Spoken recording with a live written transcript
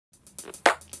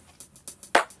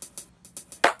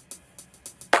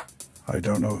I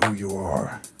don't know who you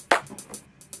are.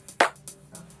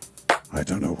 I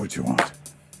don't know what you want.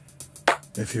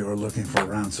 If you are looking for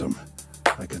ransom,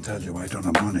 I can tell you I don't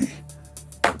have money.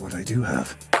 But what I do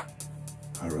have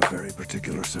are a very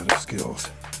particular set of skills.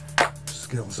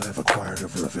 Skills I have acquired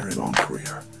over a very long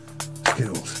career.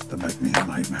 Skills that make me a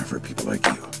nightmare for people like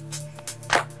you.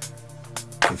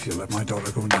 If you let my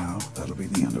daughter go now, that'll be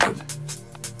the end of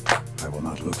it. I will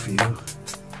not look for you.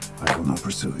 I will not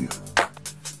pursue you.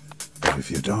 But if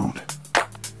you don't,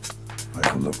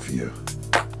 I will look for you.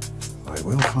 I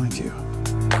will find you.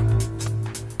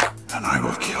 And I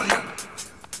will kill you.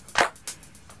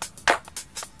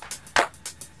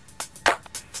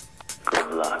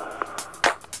 Good luck.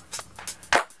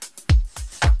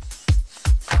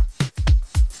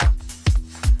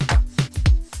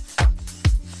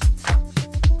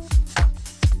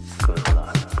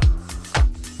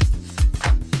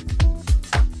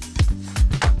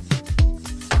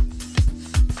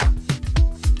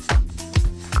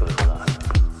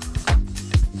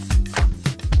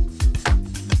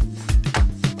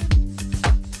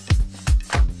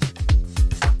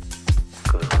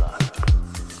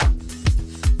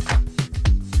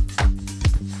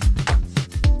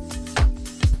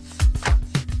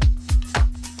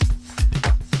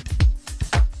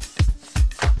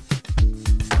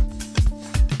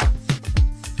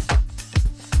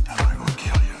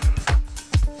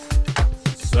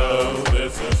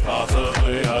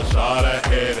 Possibly a shot at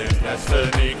hitting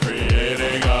destiny,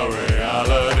 creating a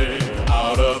reality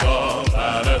out of a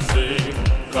fantasy,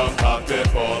 concocted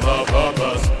for the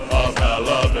purpose of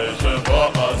television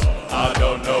for us. I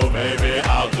don't know, maybe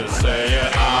I'll just say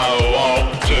it. I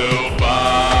want to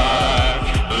find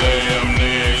Liam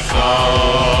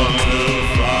Neeson.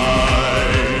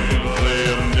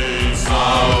 Liam Neeson. I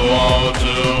want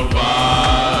to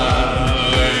find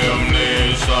Liam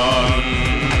Neeson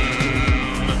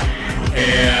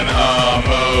in a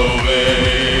movie.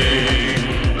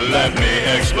 Let me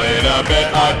explain a bit.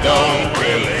 I don't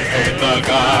really hate the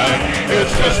guy.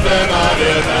 It's just an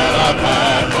idea that I've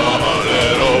had for a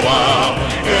little while.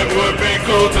 It would be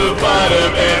cool to find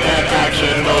him in an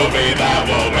action movie that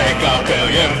will make $1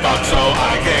 billion so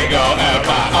I can go and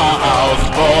buy a house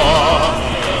for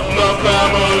the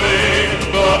family,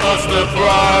 for us to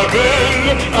thrive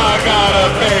in. I got a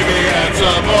baby and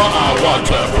some more I want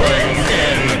to bring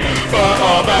in. But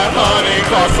all that honey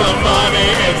costs some money,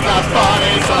 it's not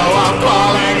funny, so I'm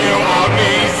calling you out.